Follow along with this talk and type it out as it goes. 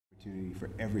opportunity for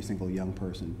every single young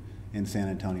person in San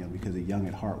Antonio, because the young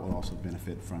at heart will also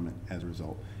benefit from it as a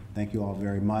result. Thank you all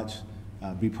very much.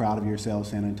 Be proud of yourselves,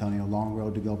 San Antonio. Long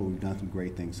road to go, but we've done some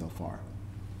great things so far.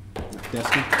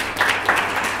 Destiny?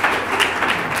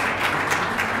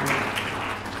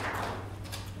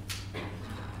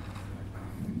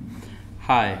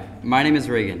 Hi, my name is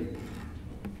Reagan.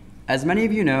 As many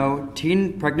of you know,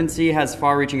 teen pregnancy has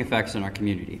far-reaching effects on our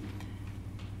community.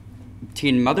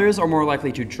 Teen mothers are more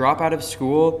likely to drop out of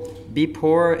school, be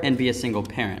poor, and be a single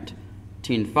parent.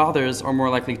 Teen fathers are more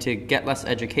likely to get less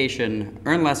education,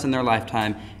 earn less in their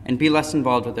lifetime, and be less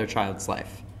involved with their child's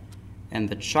life. And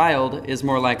the child is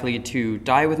more likely to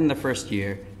die within the first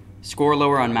year, score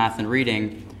lower on math and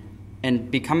reading, and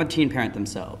become a teen parent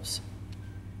themselves.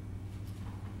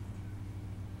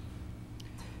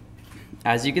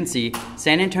 As you can see,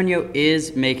 San Antonio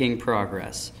is making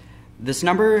progress. This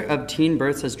number of teen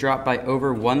births has dropped by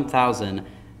over 1,000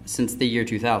 since the year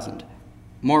 2000.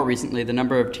 More recently, the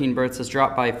number of teen births has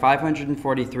dropped by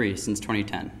 543 since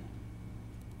 2010.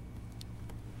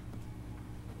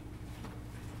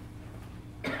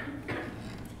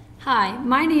 Hi,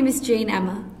 my name is Jane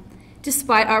Emma.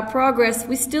 Despite our progress,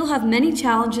 we still have many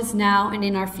challenges now and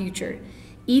in our future.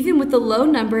 Even with the low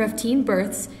number of teen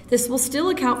births, this will still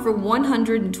account for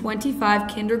 125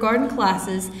 kindergarten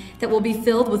classes that will be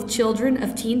filled with children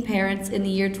of teen parents in the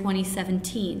year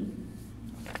 2017.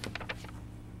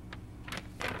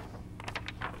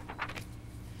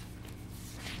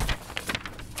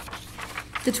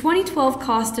 The 2012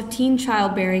 cost of teen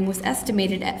childbearing was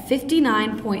estimated at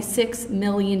 $59.6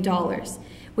 million.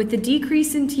 With the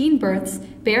decrease in teen births,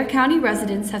 Bexar County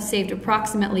residents have saved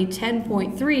approximately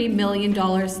 $10.3 million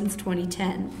since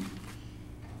 2010.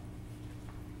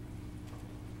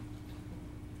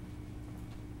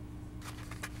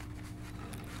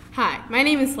 Hi, my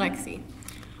name is Lexi.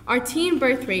 Our teen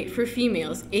birth rate for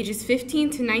females ages 15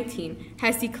 to 19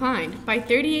 has declined by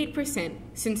 38%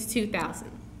 since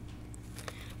 2000.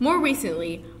 More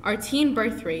recently, our teen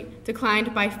birth rate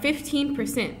declined by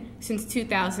 15% since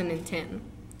 2010.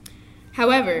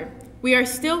 However, we are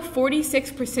still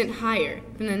 46% higher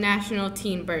than the national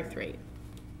teen birth rate.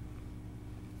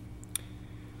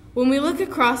 When we look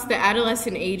across the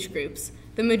adolescent age groups,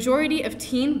 the majority of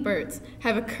teen births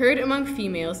have occurred among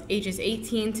females ages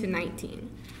 18 to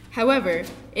 19. However,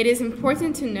 it is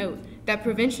important to note that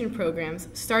prevention programs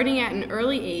starting at an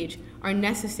early age are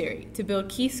necessary to build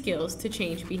key skills to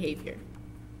change behavior.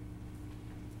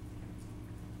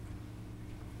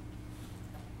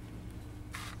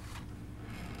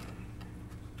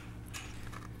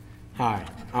 Hi,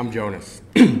 I'm Jonas.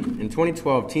 In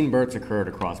 2012, teen births occurred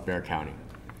across Bexar County.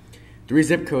 3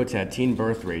 zip codes had teen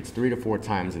birth rates 3 to 4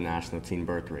 times the national teen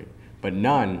birth rate, but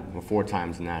none were 4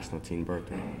 times the national teen birth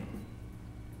rate.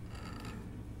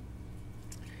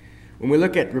 When we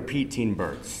look at repeat teen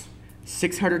births,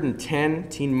 610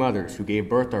 teen mothers who gave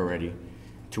birth already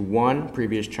to one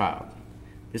previous child.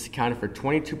 This accounted for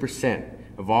 22%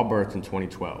 of all births in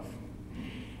 2012.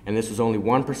 And this was only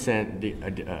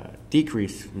 1%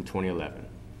 decrease from 2011.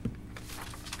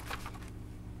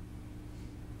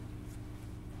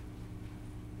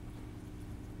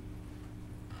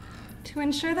 To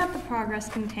ensure that the progress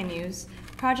continues,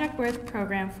 Project Worth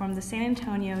program formed the San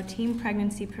Antonio Teen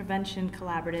Pregnancy Prevention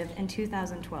Collaborative in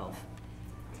 2012.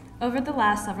 Over the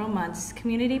last several months,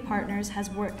 community partners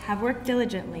have worked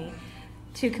diligently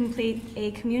to complete a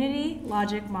community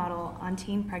logic model on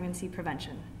teen pregnancy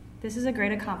prevention. This is a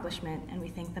great accomplishment, and we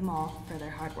thank them all for their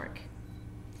hard work.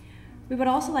 We would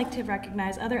also like to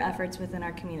recognize other efforts within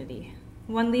our community.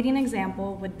 One leading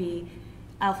example would be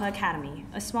Alpha Academy,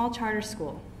 a small charter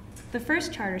school. The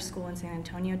first charter school in San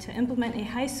Antonio to implement a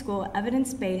high school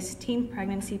evidence-based teen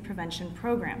pregnancy prevention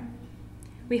program.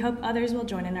 We hope others will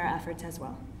join in our efforts as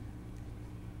well.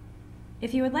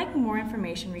 If you would like more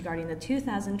information regarding the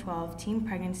 2012 Teen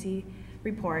Pregnancy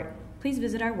Report, please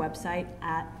visit our website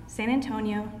at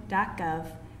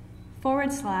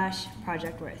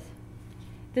sanantonio.gov/Project Worth.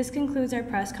 This concludes our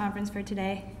press conference for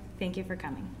today. Thank you for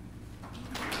coming.